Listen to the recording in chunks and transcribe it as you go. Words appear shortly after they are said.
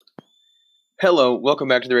Hello, welcome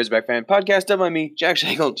back to the Razorback Fan Podcast. Done by me, Jack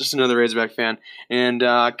Shangle, just another Razorback fan. And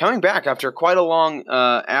coming back after quite a long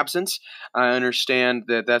absence. I understand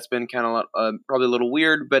that that's been kind of probably a little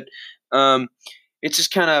weird, but it's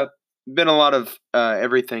just kind of been a lot of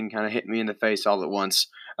everything kind of hitting me in the face all at once.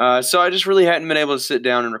 So I just really hadn't been able to sit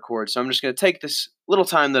down and record. So I'm just going to take this little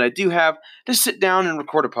time that I do have to sit down and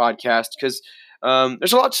record a podcast because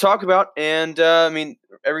there's a lot to talk about. And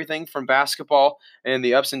everything from basketball and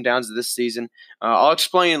the ups and downs of this season. I'll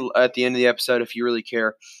explain at the end of the episode if you really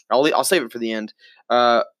care. I'll save it for the end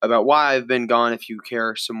about why I've been gone if you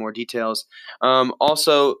care some more details.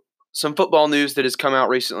 Also, some football news that has come out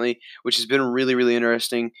recently, which has been really, really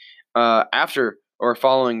interesting after or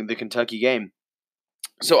following the Kentucky game.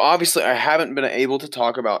 So obviously, I haven't been able to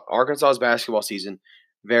talk about Arkansas's basketball season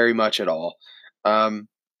very much at all.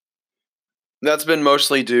 That's been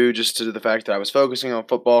mostly due just to the fact that I was focusing on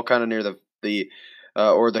football kind of near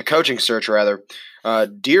the coaching search rather,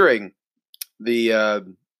 during the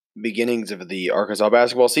beginnings of the Arkansas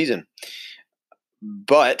basketball season.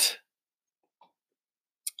 But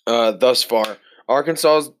thus far,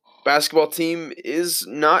 Arkansas's basketball team is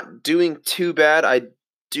not doing too bad. I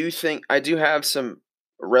do have some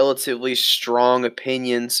relatively strong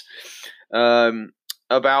opinions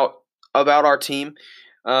about our team.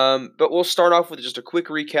 But we'll start off with just a quick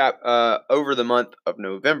recap over the month of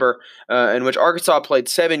November, in which Arkansas played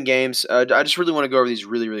 7 games. I just really want to go over these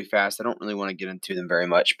really, really fast. I don't really want to get into them very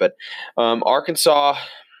much, but Arkansas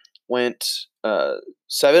went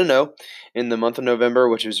 7-0 in the month of November,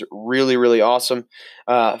 which was really, really awesome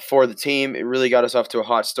for the team. It really got us off to a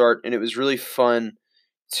hot start, and it was really fun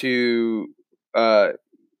to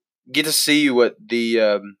get to see what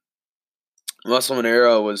the Musselman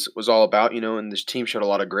era was all about, and this team showed a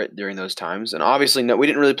lot of grit during those times. And obviously, no, we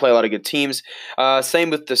didn't really play a lot of good teams.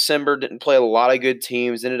 Same with December, didn't play a lot of good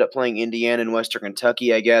teams. Ended up playing Indiana and Western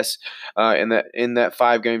Kentucky, I guess, in that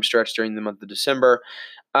 5-game stretch during the month of December.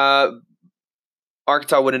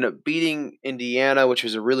 Arkansas would end up beating Indiana, which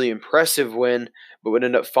was a really impressive win, but would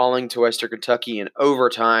end up falling to Western Kentucky in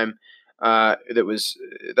overtime. That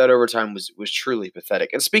overtime was truly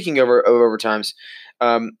pathetic. And speaking of overtimes,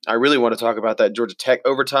 I really want to talk about that Georgia Tech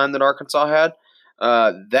overtime that Arkansas had.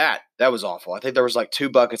 That was awful. I think there was like 2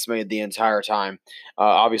 buckets made the entire time.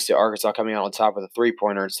 Obviously, Arkansas coming out on top with a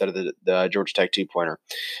 3-pointer instead of the Georgia Tech 2-pointer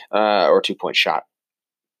or 2-point shot.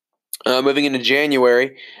 Moving into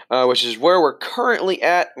January, which is where we're currently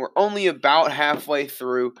at. We're only about halfway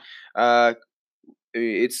through.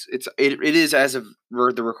 It is as of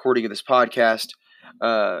the recording of this podcast,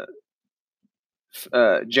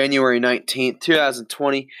 January 19th,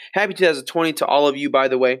 2020. Happy 2020 to all of you, by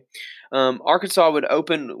the way. Arkansas would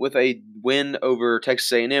open with a win over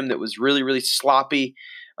Texas A&M that was really, really sloppy.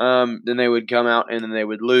 Then they would come out and then they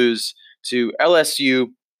would lose to LSU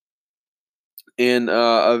in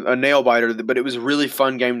a nail biter, but it was a really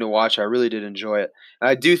fun game to watch. I really did enjoy it. And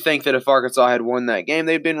I do think that if Arkansas had won that game,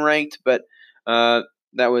 they'd been ranked, but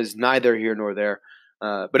that was neither here nor there.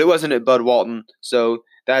 But it wasn't at Bud Walton, so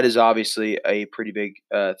that is obviously a pretty big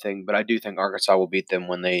thing. But I do think Arkansas will beat them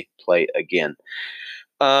when they play again.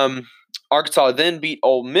 Arkansas then beat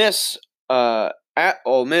Ole Miss at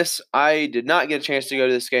Ole Miss. I did not get a chance to go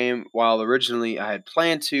to this game. While originally I had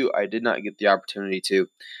planned to, I did not get the opportunity to.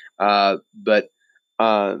 But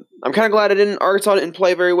I'm kind of glad I didn't. Arkansas didn't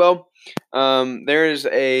play very well. There is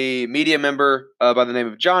a media member by the name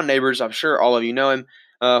of John Neighbors. I'm sure all of you know him,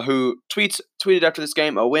 who tweeted after this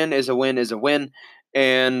game, "A win is a win is a win,"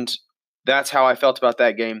 and that's how I felt about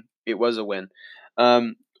that game. It was a win.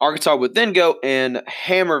 Arkansas would then go and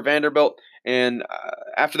hammer Vanderbilt. And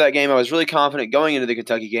after that game, I was really confident going into the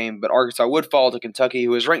Kentucky game, but Arkansas would fall to Kentucky, who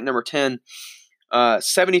was ranked number 10,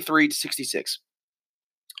 73-66.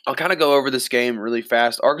 I'll kind of go over this game really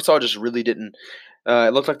fast. Arkansas just really didn't.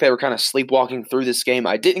 It looked like they were kind of sleepwalking through this game.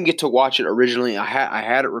 I didn't get to watch it originally. I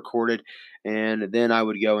had it recorded, and then I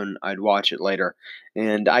would go and I'd watch it later.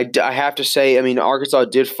 And I have to say, I mean, Arkansas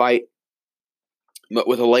did fight, but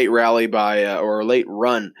with a late rally or a late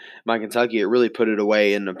run by Kentucky, it really put it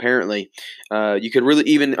away. And apparently, you could really,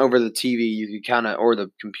 even over the TV, you could kind of, or the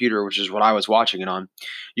computer, which is what I was watching it on,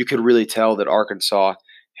 you could really tell that Arkansas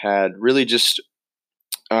had really just.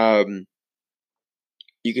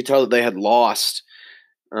 You could tell that they had lost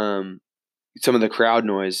some of the crowd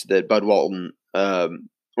noise that Bud Walton,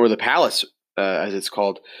 or the Palace, as it's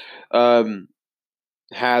called,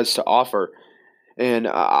 has to offer. And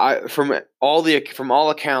from all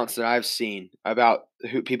accounts that I've seen about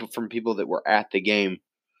people that were at the game,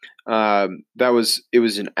 It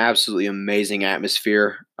was an absolutely amazing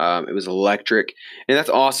atmosphere. It was electric, and that's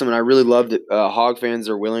awesome. And I really love that Hog fans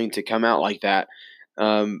are willing to come out like that.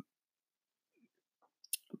 Um,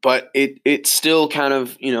 but it's still kind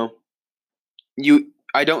of you.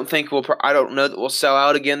 I don't think I don't know that we'll sell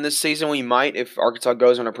out again this season. We might if Arkansas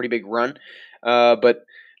goes on a pretty big run, but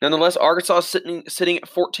nonetheless, Arkansas is sitting at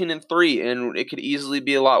 14-3, and it could easily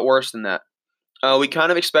be a lot worse than that. We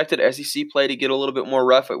kind of expected SEC play to get a little bit more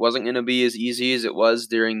rough. It wasn't going to be as easy as it was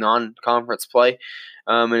during non-conference play,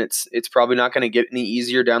 and it's probably not going to get any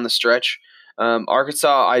easier down the stretch.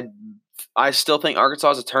 Arkansas, I still think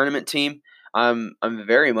Arkansas is a tournament team. I'm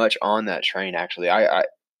very much on that train. Actually, I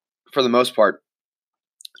for the most part,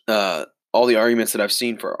 all the arguments that I've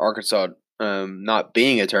seen for Arkansas not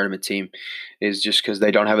being a tournament team is just because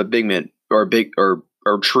they don't have a big man or a big or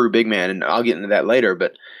true big man, and I'll get into that later.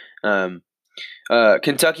 But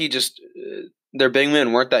Kentucky just their big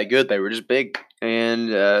men weren't that good. They were just big,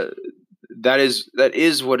 and that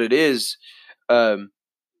is what it is.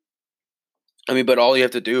 I mean, but all you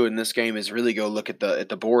have to do in this game is really go look at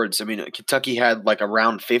the boards. I mean, Kentucky had like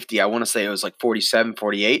around 50. I want to say it was like 47,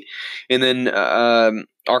 48. And then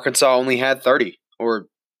Arkansas only had 30 or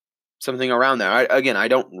something around there. I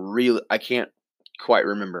can't quite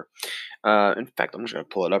remember. In fact, I'm just going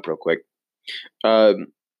to pull it up real quick.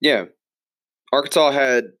 Yeah. Arkansas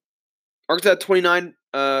had 29,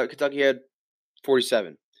 Kentucky had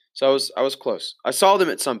 47. So I was close. I saw them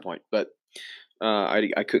at some point, but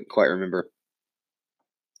I couldn't quite remember.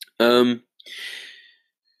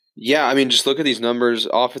 Yeah, I mean, just look at these numbers.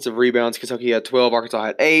 Offensive rebounds, Kentucky had 12, Arkansas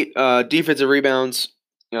had 8. Defensive rebounds,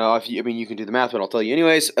 you can do the math, but I'll tell you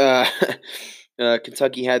anyways.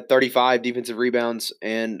 Kentucky had 35 defensive rebounds,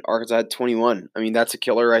 and Arkansas had 21. I mean, that's a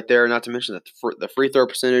killer right there. Not to mention that the free throw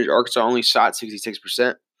percentage, Arkansas only shot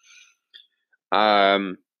 66%.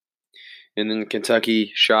 And then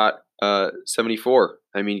Kentucky shot 74.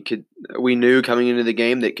 I mean, we knew coming into the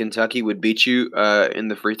game that Kentucky would beat you in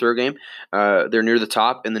the free throw game. They're near the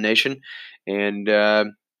top in the nation, and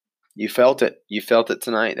you felt it. You felt it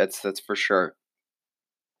tonight. That's for sure.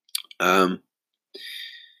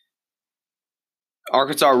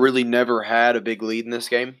 Arkansas really never had a big lead in this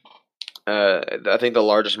game. I think the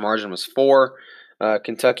largest margin was 4.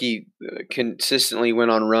 Kentucky consistently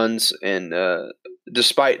went on runs, and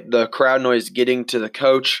despite the crowd noise getting to the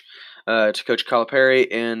coach, to Coach Calipari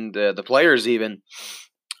and the players even,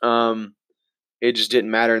 it just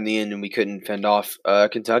didn't matter in the end, and we couldn't fend off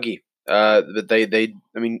Kentucky. But I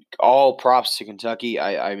mean, all props to Kentucky.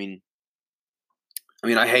 I mean,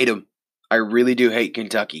 I hate them. I really do hate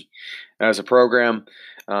Kentucky as a program.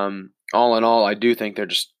 All in all, I do think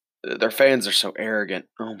their fans are so arrogant.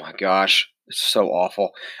 Oh my gosh. It's so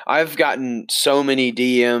awful. I've gotten so many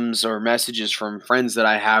DMs or messages from friends that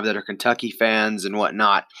I have that are Kentucky fans and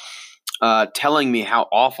whatnot, telling me how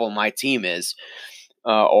awful my team is,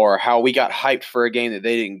 or how we got hyped for a game that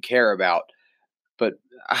they didn't care about. But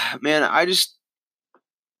man, I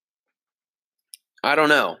don't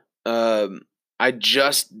know. I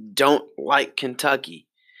just don't like Kentucky.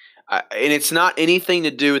 And it's not anything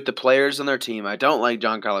to do with the players on their team. I don't like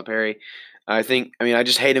John Calipari. I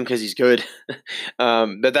just hate him because he's good.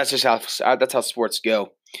 But that's just how sports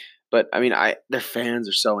go. But I mean, their fans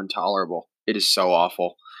are so intolerable. It is so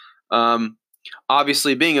awful.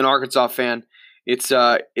 Obviously, being an Arkansas fan,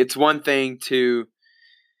 it's one thing to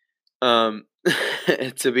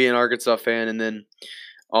to be an Arkansas fan, and then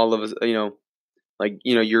all of us,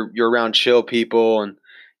 you're around chill people, and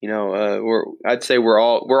I'd say we're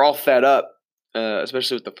all fed up,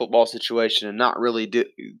 especially with the football situation, and not really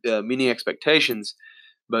meeting expectations.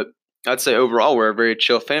 But I'd say overall we're a very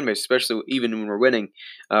chill fan base, especially even when we're winning.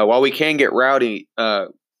 While we can get rowdy, I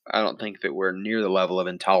don't think that we're near the level of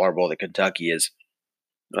intolerable that Kentucky is,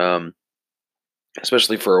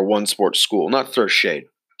 especially for a one sports school. Not to throw shade.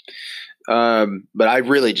 But I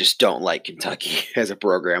really just don't like Kentucky as a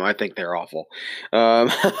program. I think they're awful.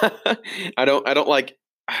 I don't like.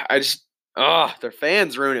 I just their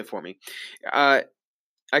fans ruin it for me. I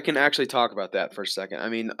can actually talk about that for a second. I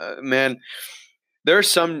mean, man, there are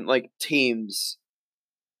some like teams,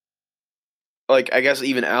 like I guess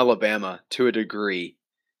even Alabama to a degree.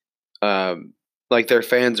 Like their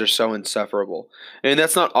fans are so insufferable, and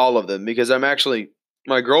that's not all of them because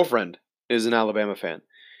my girlfriend is an Alabama fan.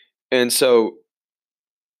 And so,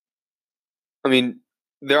 I mean,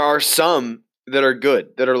 there are some that are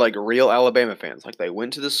good, that are like real Alabama fans. Like they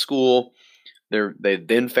went to the school, they've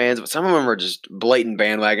been fans, but some of them are just blatant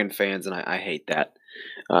bandwagon fans, and I hate that.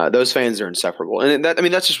 Those fans are insufferable, and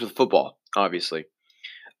that's just with football, obviously.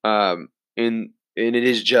 And and it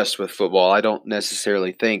is just with football. I don't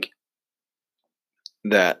necessarily think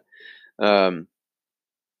that that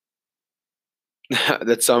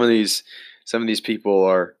some of these people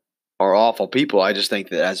are awful people. I just think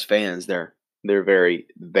that as fans, they're very,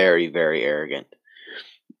 very, very arrogant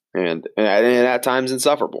and at times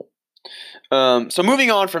insufferable. So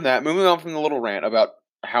moving on from the little rant about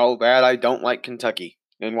how bad I don't like Kentucky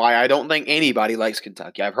and why I don't think anybody likes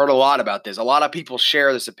Kentucky. I've heard a lot about this. A lot of people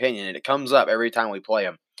share this opinion, and it comes up every time we play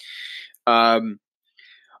them.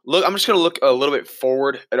 Look, I'm just going to look a little bit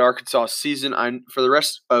forward at Arkansas' season. For the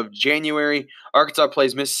rest of January, Arkansas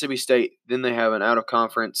plays Mississippi State. Then they have an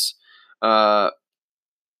out-of-conference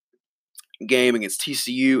game against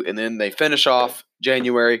TCU, and then they finish off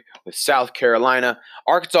January with South Carolina.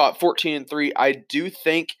 Arkansas at 14-3. I do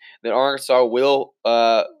think that Arkansas will.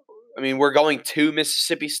 We're going to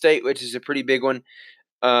Mississippi State, which is a pretty big one.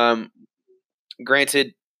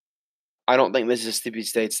 Granted, I don't think Mississippi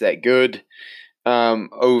State's that good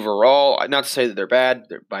overall. Not to say that they're bad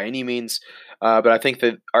by any means, but I think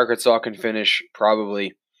that Arkansas can finish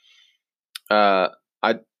probably. I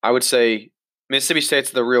would say Mississippi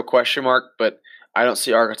State's the real question mark, but I don't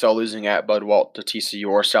see Arkansas losing at Bud Walton to TCU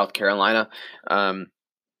or South Carolina. I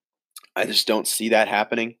just don't see that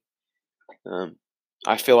happening.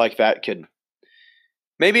 I feel like that could.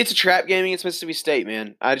 Maybe it's a trap game against Mississippi State,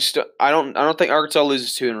 man. I don't think Arkansas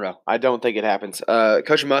loses 2 in a row. I don't think it happens.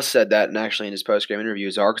 Coach Muss said that, and actually in his post-game interview,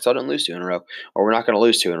 is Arkansas didn't lose 2 in a row, or we're not going to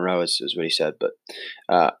lose 2 in a row, is what he said. But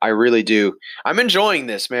I really do. I'm enjoying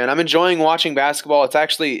this, man. I'm enjoying watching basketball. It's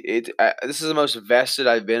actually this is the most vested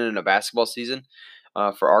I've been in a basketball season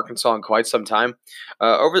for Arkansas in quite some time.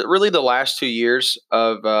 Over really the last 2 years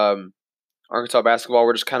of Arkansas basketball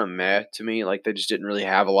were just kind of meh to me. Like they just didn't really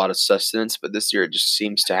have a lot of sustenance, but this year it just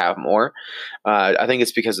seems to have more. I think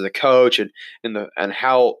it's because of the coach and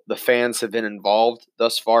how the fans have been involved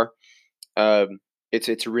thus far.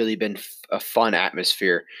 It's really been a fun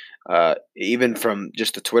atmosphere, even from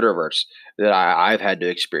just the Twitterverse that I've had to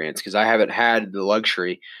experience because I haven't had the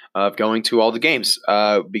luxury of going to all the games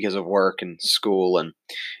because of work and school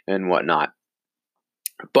and whatnot.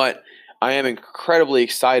 But I am incredibly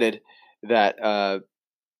excited that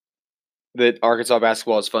that Arkansas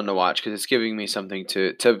basketball is fun to watch because it's giving me something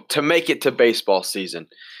to make it to baseball season,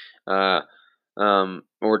 or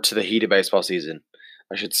to the heat of baseball season,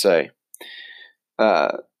 I should say.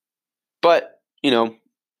 But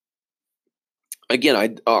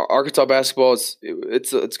again, Arkansas basketball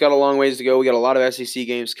it's got a long ways to go. We got a lot of SEC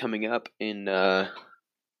games coming up in. I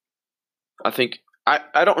think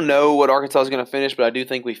I don't know what Arkansas is going to finish, but I do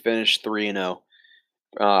think we finish 3-0.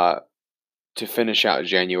 To finish out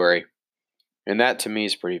January. And that, to me,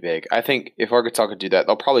 is pretty big. I think if Arkansas could do that,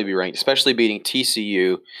 they'll probably be ranked, especially beating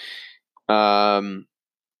TCU. I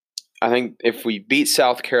think if we beat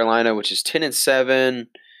South Carolina, which is 10-7,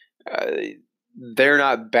 they're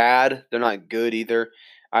not bad. They're not good either.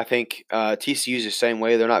 I think TCU is the same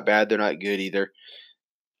way. They're not bad. They're not good either.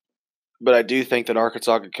 But I do think that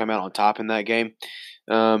Arkansas could come out on top in that game.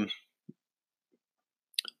 There's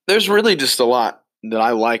really just a lot that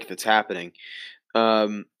I like that's happening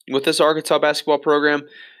with this Arkansas basketball program.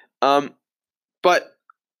 But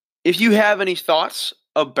if you have any thoughts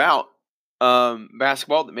about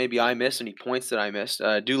basketball that maybe I missed, any points that I missed,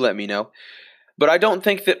 do let me know. But I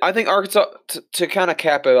think Arkansas, to kind of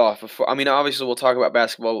cap it off, obviously we'll talk about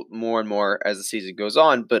basketball more and more as the season goes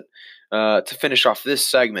on, but to finish off this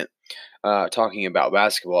segment talking about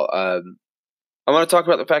basketball, I want to talk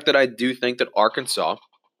about the fact that I do think that Arkansas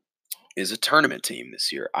is a tournament team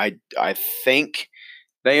this year. I think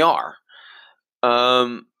they are.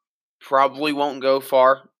 Probably won't go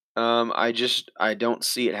far. I don't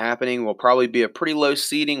see it happening. We'll probably be a pretty low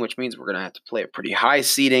seeding, which means we're going to have to play a pretty high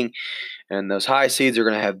seeding, and those high seeds are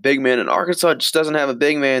going to have big men, and Arkansas just doesn't have a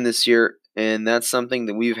big man this year, and that's something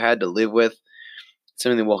that we've had to live with. It's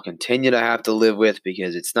something that we'll continue to have to live with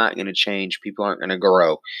because it's not going to change. People aren't going to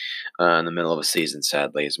grow in the middle of a season,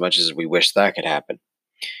 sadly, as much as we wish that could happen.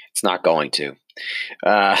 It's not going to,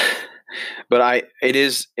 but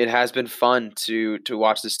it has been fun to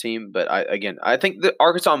watch this team. But I think that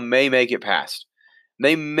Arkansas may make it past.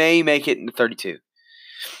 They may make it into 32.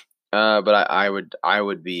 But I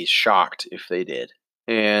would be shocked if they did.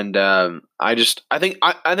 And I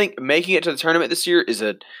think making it to the tournament this year is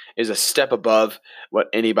a step above what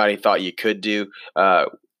anybody thought you could do.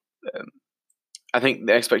 I think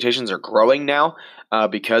the expectations are growing now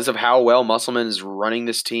because of how well Musselman is running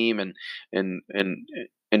this team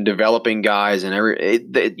and developing guys, and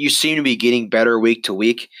you seem to be getting better week to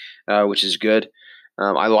week, which is good.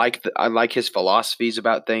 I like his philosophies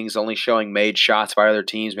about things, only showing made shots by other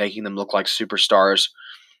teams, making them look like superstars.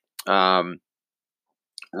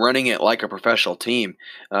 Running it like a professional team.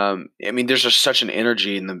 I mean, there's just such an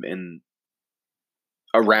energy in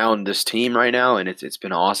around this team right now, and it's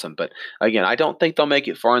been awesome. But again, I don't think they'll make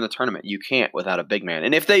it far in the tournament. You can't without a big man,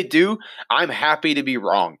 and if they do, I'm happy to be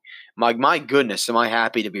wrong. My goodness, am I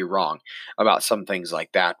happy to be wrong about some things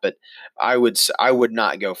like that? But I would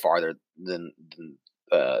not go farther than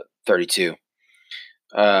 32.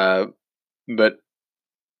 But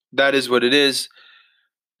that is what it is.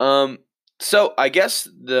 So I guess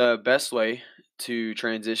the best way to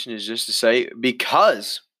transition is just to say,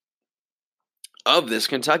 because of this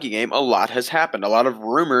Kentucky game, a lot has happened. A lot of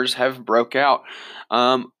rumors have broke out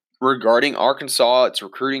regarding Arkansas, its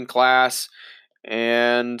recruiting class,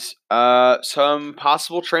 and some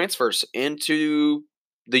possible transfers into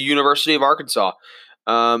the University of Arkansas,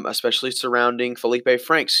 especially surrounding Felipe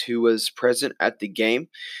Franks, who was present at the game,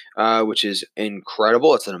 which is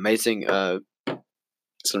incredible. It's an amazing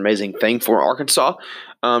thing for Arkansas.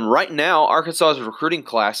 Right now, Arkansas's recruiting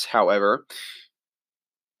class, however,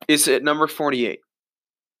 is at number 48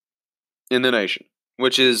 in the nation,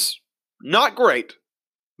 which is not great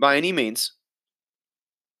by any means,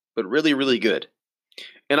 but really, really good.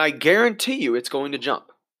 And I guarantee you it's going to jump.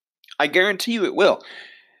 I guarantee you it will.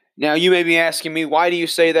 Now, you may be asking me, why do you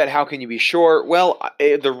say that? How can you be sure? Well,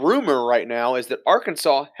 the rumor right now is that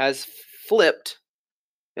Arkansas has flipped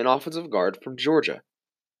an offensive guard from Georgia,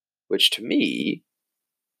 which to me,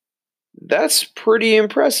 that's pretty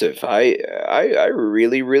impressive. I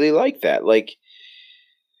really, really like that. Like,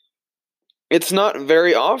 it's not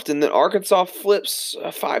very often that Arkansas flips a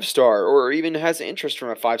 5-star or even has interest from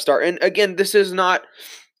a 5-star. And again, this is not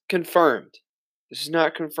confirmed. This is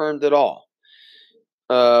not confirmed at all.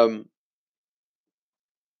 I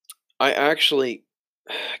can't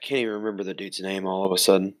even remember the dude's name all of a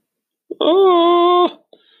sudden. Oh,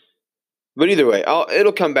 but either way,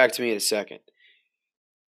 it'll come back to me in a second.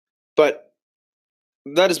 But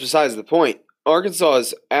that is besides the point. Arkansas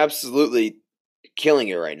is absolutely killing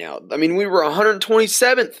it right now. I mean, we were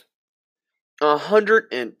 127th.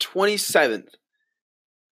 127th.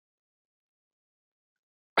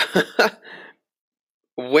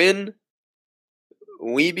 When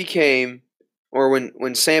we became, or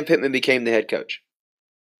when Sam Pittman became the head coach.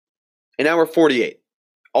 And now we're 48.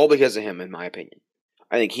 All because of him, in my opinion.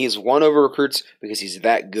 I think he's won over recruits because he's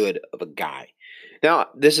that good of a guy. Now,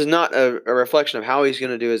 this is not a reflection of how he's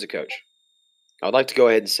going to do as a coach. I would like to go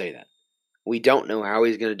ahead and say that. We don't know how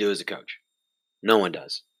he's going to do as a coach. No one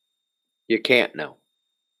does. You can't know.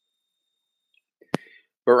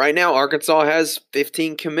 But right now, Arkansas has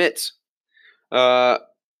 15 commits.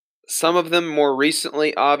 Some of them more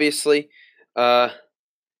recently, obviously. And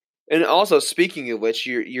also, speaking of which,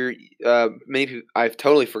 maybe I've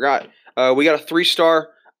totally forgot. We got a 3-star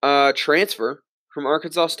transfer from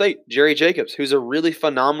Arkansas State, Jerry Jacobs, who's a really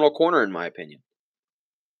phenomenal corner in my opinion.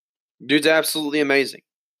 Dude's absolutely amazing.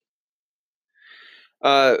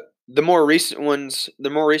 The more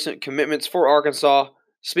recent commitments for Arkansas,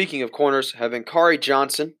 speaking of corners, have been Kari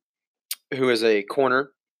Johnson, who is a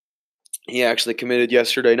corner. He actually committed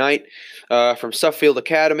yesterday night from Suffield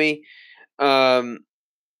Academy,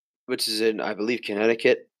 which is in, I believe,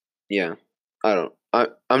 Connecticut. Yeah, I'm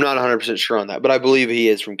not 100% sure on that, but I believe he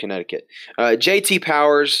is from Connecticut. J.T.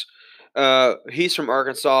 Powers, he's from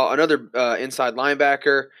Arkansas, another inside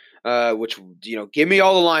linebacker. Which, give me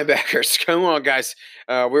all the linebackers. Come on, guys.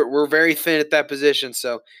 We're very thin at that position,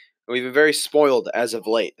 so we've been very spoiled as of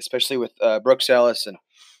late, especially with Brooks Ellis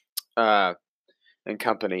and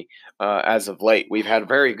company. As of late, we've had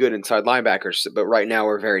very good inside linebackers, but right now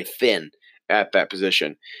we're very thin at that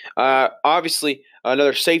position. Obviously,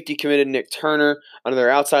 another safety committed, Nick Turner, another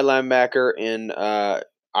outside linebacker, and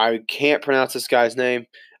I can't pronounce this guy's name,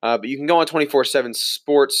 but you can go on 24/7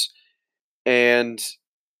 Sports and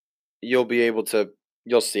you'll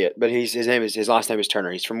see it. But his last name is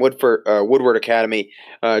Turner. He's from Woodward Academy,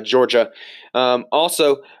 Georgia.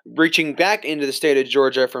 Also, reaching back into the state of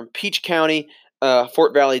Georgia from Peach County,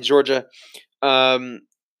 Fort Valley, Georgia, Jaqueline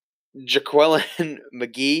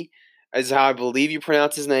McGee is how I believe you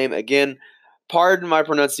pronounce his name. Again, pardon my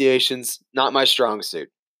pronunciations, not my strong suit.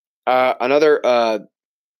 Another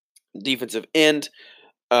defensive end.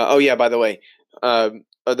 By the way,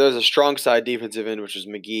 there's a strong side defensive end, which is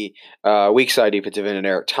McGee. Weak side defensive end, and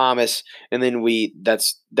Eric Thomas. And then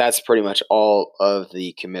that's pretty much all of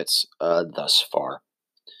the commits thus far.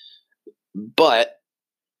 But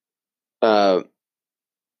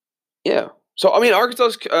yeah. So I mean,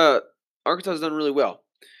 Arkansas's done really well.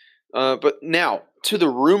 But now to the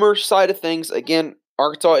rumor side of things. Again,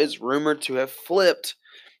 Arkansas is rumored to have flipped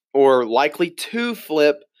or likely to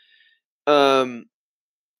flip an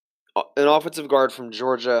offensive guard from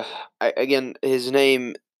Georgia. Again, his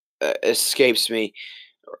name escapes me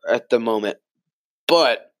at the moment,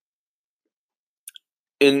 but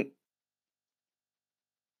in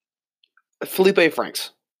Felipe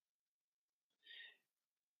Franks.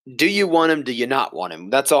 Do you want him? Do you not want him?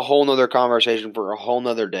 That's a whole nother conversation for a whole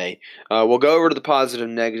nother day. We'll go over to the positive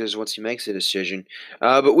and negatives once he makes a decision.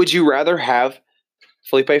 But would you rather have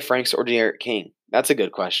Felipe Franks or D'Eriq King? That's a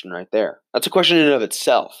good question right there. That's a question in and of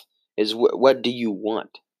itself. Is what do you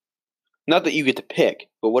want? Not that you get to pick,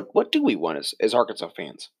 but what do we want as Arkansas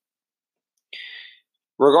fans?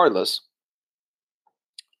 Regardless,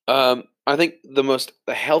 I think the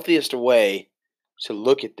healthiest way to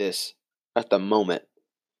look at this at the moment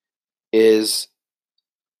is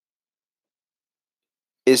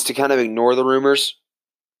to kind of ignore the rumors,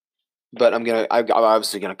 but I'm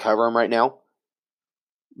obviously gonna cover them right now.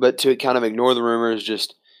 But to kind of ignore the rumors,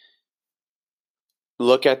 just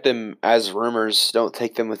look at them as rumors. Don't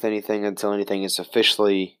take them with anything until an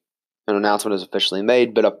announcement is officially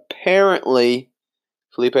made. But apparently,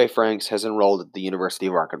 Felipe Franks has enrolled at the University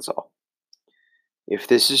of Arkansas. If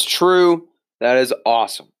this is true, that is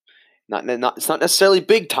awesome. It's not necessarily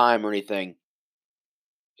big time or anything.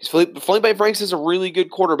 Felipe Franks is a really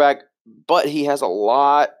good quarterback, but he has a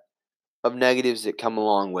lot of negatives that come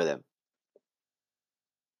along with him.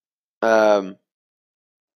 I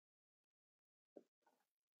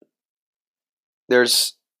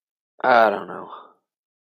don't know.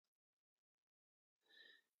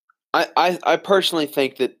 I personally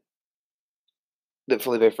think that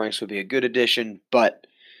Felipe Franks would be a good addition, but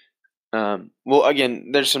well,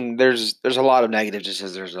 again, there's a lot of negative just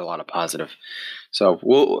as there's a lot of positive. So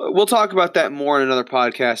we'll talk about that more in another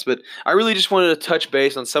podcast. But I really just wanted to touch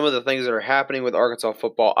base on some of the things that are happening with Arkansas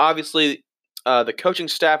football. Obviously, the coaching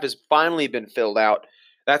staff has finally been filled out.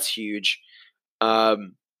 That's huge.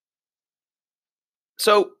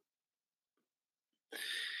 So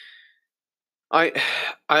I'm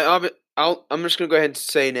just gonna go ahead and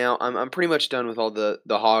say now I'm pretty much done with all the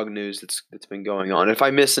hog news that's been going on. If I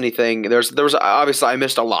miss anything, there was obviously I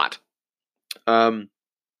missed a lot. I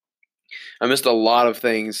missed a lot of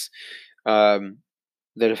things that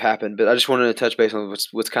have happened, but I just wanted to touch base on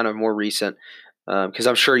what's kind of more recent because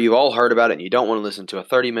I'm sure you've all heard about it, and you don't want to listen to a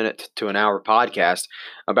 30-minute to an hour podcast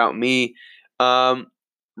about me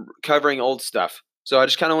covering old stuff. So I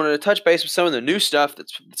just kind of wanted to touch base with some of the new stuff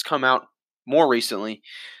that's come out more recently.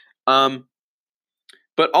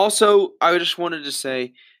 But also, I just wanted to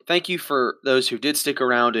say thank you for those who did stick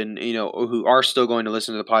around and who are still going to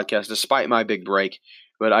listen to the podcast despite my big break.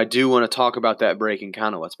 But I do want to talk about that break and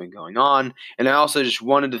kind of what's been going on. And I also just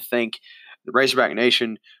wanted to thank the Razorback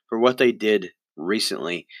Nation for what they did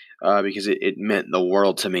recently because it meant the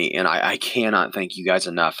world to me. And I cannot thank you guys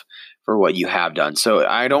enough for what you have done. So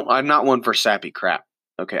I'm not one for sappy crap.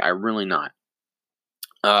 Okay, I'm really not.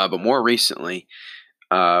 But more recently,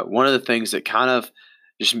 one of the things that kind of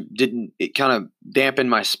dampened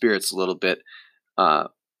my spirits a little bit.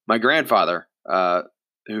 My grandfather,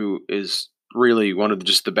 who is really one of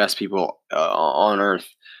just the best people on earth,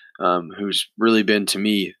 who's really been to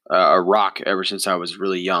me a rock ever since I was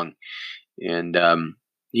really young, and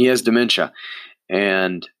he has dementia,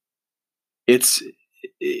 and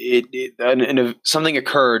something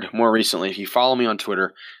occurred more recently. If you follow me on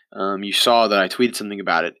Twitter, you saw that I tweeted something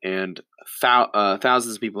about it, and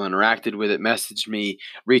thousands of people interacted with it, messaged me,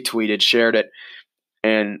 retweeted, shared it,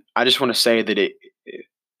 and I just want to say that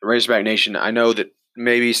Razorback Nation, I know that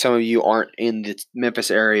maybe some of you aren't in the Memphis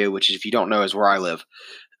area, which, if you don't know, is where I live.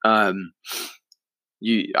 I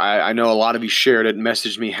know a lot of you shared it and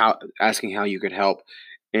messaged me asking how you could help,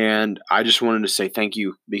 and I just wanted to say thank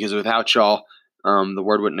you because without y'all, the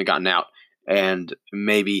word wouldn't have gotten out, and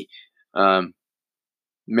maybe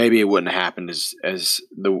it wouldn't have happened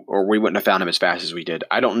or we wouldn't have found him as fast as we did.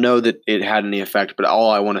 I don't know that it had any effect, but all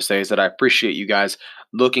I want to say is that I appreciate you guys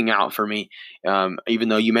looking out for me. Even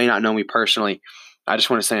though you may not know me personally, I just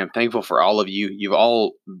want to say I'm thankful for all of you.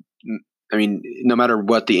 No matter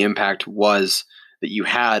what the impact was that you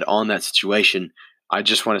had on that situation, I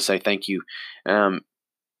just want to say thank you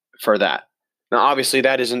for that. Now, obviously,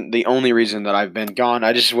 that isn't the only reason that I've been gone.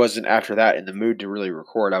 I just wasn't after that in the mood to really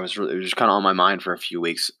record. It was just kind of on my mind for a few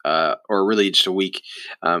weeks, or really just a week,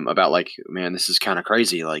 about man, this is kind of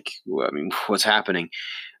crazy. What's happening?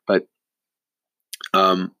 But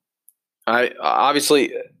I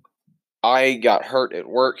got hurt at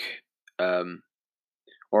work, or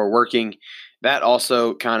working. That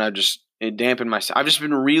also kind of it dampened my. I've just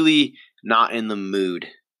been really not in the mood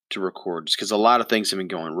to record just because a lot of things have been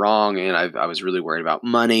going wrong, and I was really worried about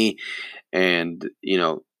money and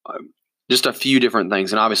just a few different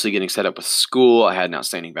things, and obviously getting set up with school. I had an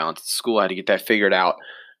outstanding balance at school. I had to get that figured out.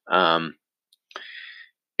 Um,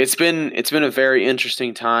 it's been a very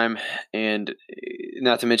interesting time, and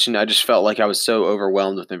not to mention, I just felt like I was so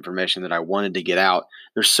overwhelmed with information that I wanted to get out.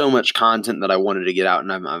 There's so much content that I wanted to get out,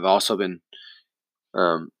 and I've also been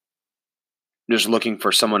um, just looking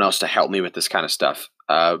for someone else to help me with this kind of stuff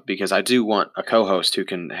because I do want a co-host who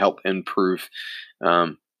can help improve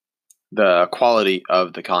um, the quality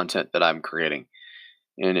of the content that I'm creating,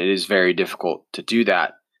 and it is very difficult to do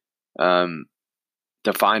that. Um,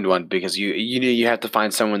 to find one because you have to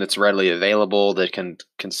find someone that's readily available that can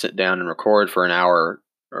sit down and record for an hour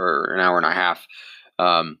or an hour and a half,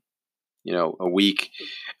 um, a week,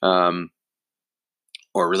 um,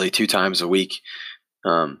 or really 2 times a week,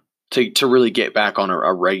 to really get back on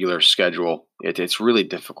a regular schedule. It's really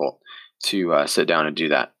difficult to sit down and do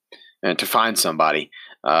that, and to find somebody.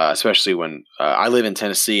 Especially when I live in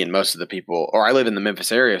Tennessee, and most of the people, or I live in the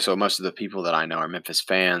Memphis area, so most of the people that I know are Memphis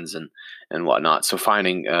fans and whatnot. So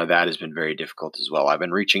finding that has been very difficult as well. I've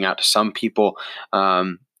been reaching out to some people,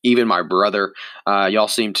 even my brother. Y'all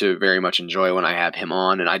seem to very much enjoy when I have him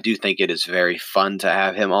on, and I do think it is very fun to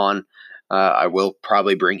have him on. I will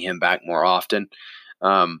probably bring him back more often,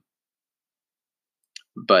 um,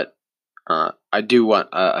 but I do want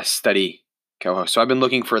a steady co-host. So I've been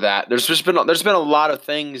looking for that. There's been a lot of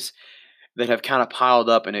things that have kind of piled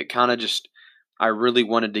up, and it kind of just I really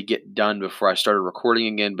wanted to get done before I started recording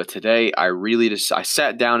again. But today I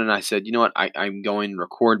sat down and I said, you know what, I'm going to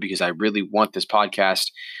record because I really want this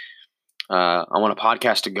podcast. I want a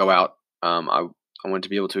podcast to go out. I want to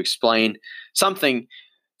be able to explain something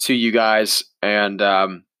to you guys, and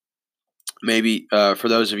maybe for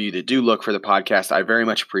those of you that do look for the podcast, I very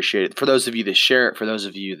much appreciate it. For those of you that share it, for those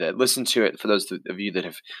of you that listen to it, for those of you that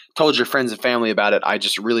have told your friends and family about it, I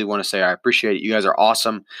just really want to say I appreciate it. You guys are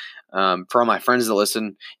awesome. For all my friends that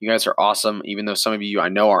listen, you guys are awesome. Even though some of you I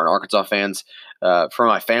know aren't Arkansas fans, for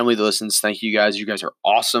my family that listens, thank you guys. You guys are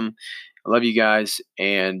awesome. I love you guys,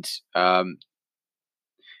 and I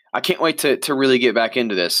can't wait to really get back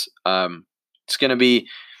into this. It's going to be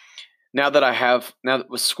now that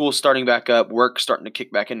with school starting back up, work starting to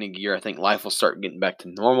kick back into gear. I think life will start getting back to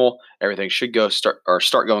normal. Everything should start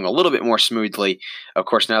going a little bit more smoothly. Of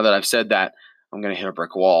course, now that I've said that, I'm going to hit a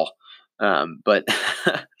brick wall. But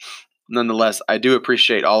nonetheless, I do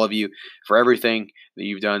appreciate all of you for everything that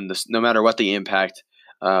you've done. This, no matter what the impact,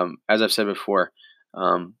 as I've said before,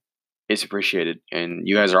 it's appreciated, and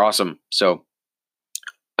you guys are awesome. So,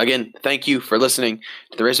 again, thank you for listening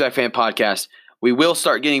to the Razorback Fan Podcast. We will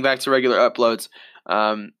start getting back to regular uploads.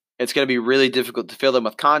 It's going to be really difficult to fill them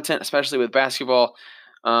with content, especially with basketball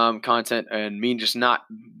content and me just not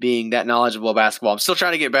being that knowledgeable of basketball. I'm still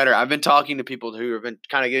trying to get better. I've been talking to people who have been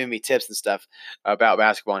kind of giving me tips and stuff about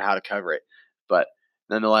basketball and how to cover it. But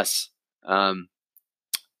nonetheless, I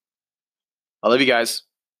love you guys.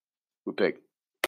 Whoop pig.